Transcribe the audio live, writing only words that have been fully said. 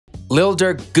LIL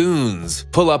DURK goons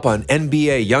pull up on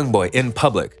NBA YoungBoy in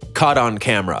public, caught on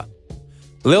camera.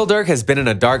 LIL DURK has been in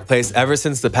a dark place ever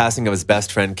since the passing of his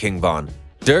best friend King Von.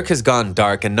 Durk has gone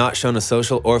dark and not shown a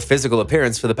social or physical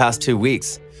appearance for the past 2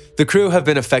 weeks. The crew have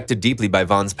been affected deeply by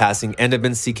Von's passing and have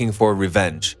been seeking for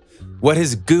revenge. What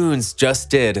his goons just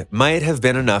did might have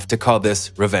been enough to call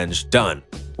this revenge done.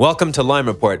 Welcome to Lime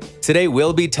Report. Today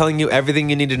we'll be telling you everything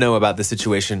you need to know about the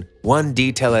situation, one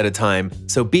detail at a time,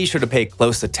 so be sure to pay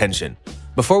close attention.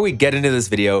 Before we get into this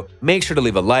video, make sure to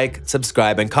leave a like,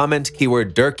 subscribe, and comment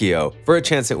keyword Durkio for a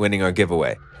chance at winning our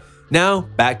giveaway. Now,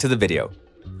 back to the video.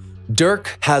 Durk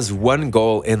has one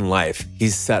goal in life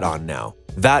he's set on now,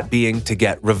 that being to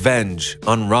get revenge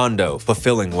on Rondo,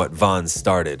 fulfilling what Von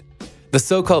started. The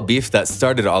so-called beef that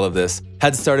started all of this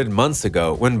had started months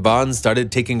ago when Von started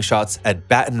taking shots at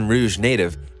Baton Rouge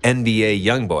native NBA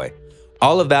YoungBoy.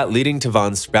 All of that leading to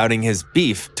Von sprouting his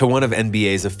beef to one of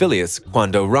NBA's affiliates,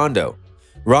 Quando Rondo.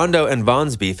 Rondo and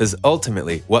Von's beef is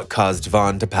ultimately what caused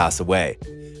Von to pass away.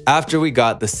 After we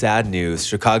got the sad news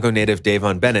Chicago native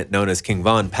Davon Bennett, known as King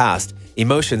Von, passed,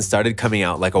 emotions started coming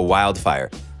out like a wildfire,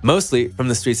 mostly from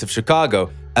the streets of Chicago,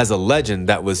 as a legend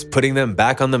that was putting them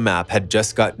back on the map had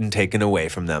just gotten taken away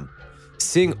from them.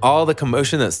 Seeing all the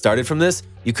commotion that started from this,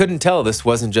 you couldn't tell this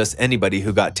wasn't just anybody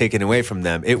who got taken away from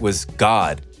them, it was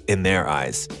God in their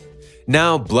eyes.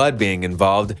 Now, blood being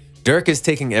involved, Durk is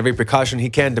taking every precaution he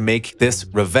can to make this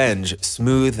revenge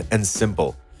smooth and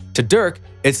simple. To Durk,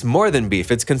 it's more than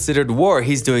beef, it's considered war.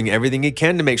 He's doing everything he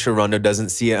can to make sure Rondo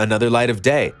doesn't see another light of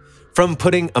day. From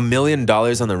putting $1 million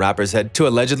on the rapper's head to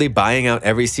allegedly buying out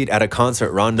every seat at a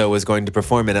concert Rondo was going to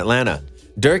perform in Atlanta.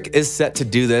 Durk is set to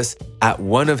do this at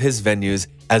one of his venues,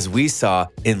 as we saw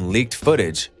in leaked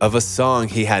footage of a song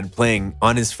he had playing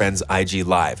on his friend's IG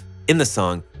Live. In the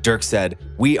song, Durk said,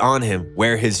 "We on him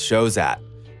where his show's at."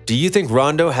 Do you think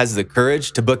Rondo has the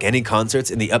courage to book any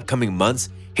concerts in the upcoming months,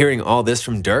 hearing all this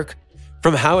from Durk?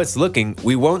 From how it's looking,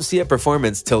 we won't see a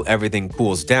performance till everything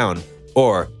cools down,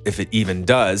 or if it even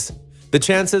does. The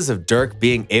chances of Durk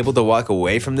being able to walk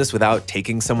away from this without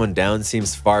taking someone down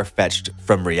seems far-fetched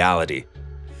from reality.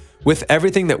 With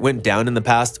everything that went down in the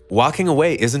past, walking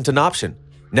away isn't an option.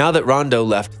 Now that Rondo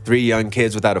left 3 young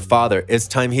kids without a father, it's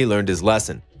time he learned his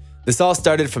lesson. This all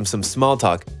started from some small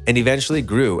talk and eventually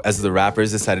grew as the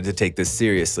rappers decided to take this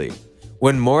seriously.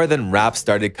 When more than rap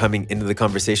started coming into the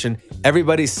conversation,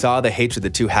 everybody saw the hatred the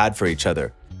two had for each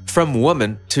other. From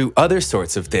women to other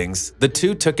sorts of things, the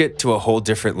two took it to a whole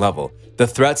different level. The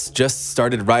threats just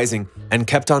started rising and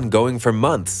kept on going for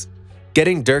months.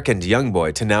 Getting Durk and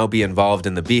YoungBoy to now be involved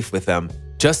in the beef with them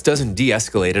just doesn't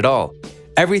de-escalate at all.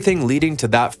 Everything leading to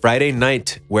that Friday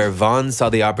night where Von saw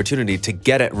the opportunity to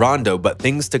get at Rondo, but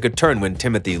things took a turn when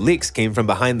Timothy Leaks came from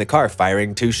behind the car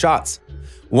firing 2 shots.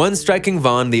 One striking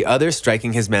Von, the other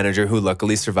striking his manager, who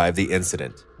luckily survived the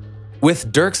incident.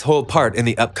 With Durk's whole part in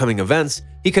the upcoming events,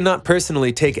 he cannot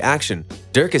personally take action.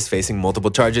 Durk is facing multiple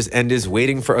charges and is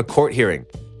waiting for a court hearing.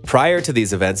 Prior to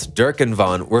these events, Durk and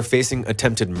Von were facing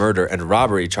attempted murder and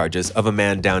robbery charges of a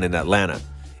man down in Atlanta.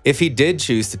 If he did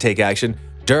choose to take action,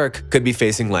 Durk could be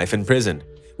facing life in prison.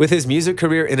 With his music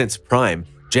career in its prime,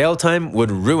 jail time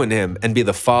would ruin him and be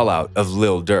the fallout of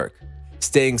LIL DURK.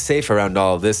 Staying safe around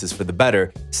all of this is for the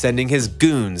better. Sending his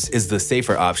goons is the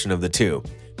safer option of the two.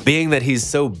 Being that he's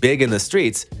so big in the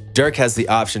streets, Durk has the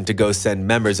option to go send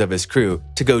members of his crew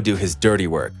to go do his dirty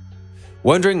work.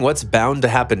 Wondering what's bound to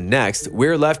happen next,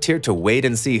 we're left here to wait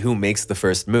and see who makes the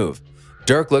first move.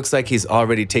 Durk looks like he's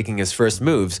already taking his first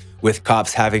moves, with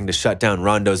cops having to shut down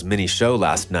Rondo's mini show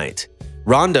last night.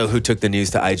 Rondo, who took the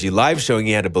news to IG Live showing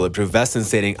he had a bulletproof vest and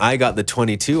stating, "I got the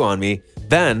 22 on me,"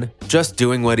 then just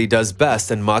doing what he does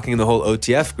best and mocking the whole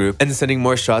OTF group and sending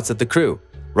more shots at the crew.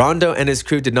 Rondo and his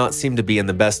crew did not seem to be in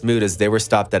the best mood as they were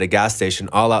stopped at a gas station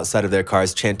all outside of their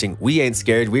cars chanting, "We ain't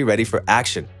scared, we ready for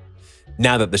action."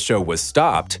 Now that the show was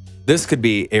stopped, this could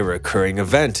be a recurring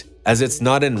event, as it's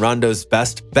not in Rondo's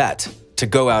best bet to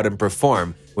go out and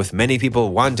perform, with many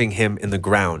people wanting him in the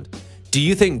ground. Do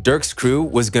you think Durk's crew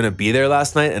was going to be there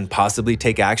last night and possibly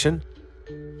take action?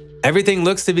 Everything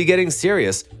looks to be getting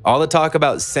serious. All the talk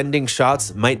about sending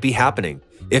shots might be happening.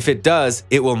 If it does,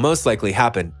 it will most likely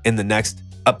happen in the next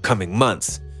upcoming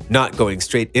months. Not going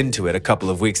straight into it a couple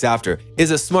of weeks after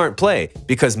is a smart play,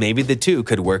 because maybe the two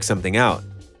could work something out.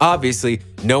 Obviously,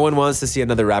 no one wants to see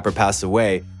another rapper pass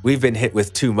away. We've been hit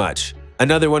with too much.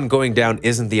 Another one going down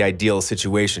isn't the ideal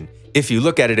situation. If you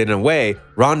look at it in a way,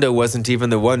 Rondo wasn't even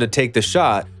the one to take the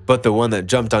shot, but the one that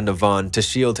jumped onto Von to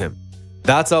shield him.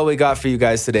 That's all we got for you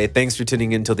guys today. Thanks for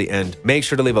tuning in till the end. Make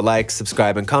sure to leave a like,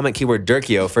 subscribe, and comment keyword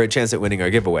Durkio for a chance at winning our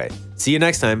giveaway. See you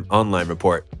next time on Lime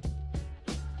Report.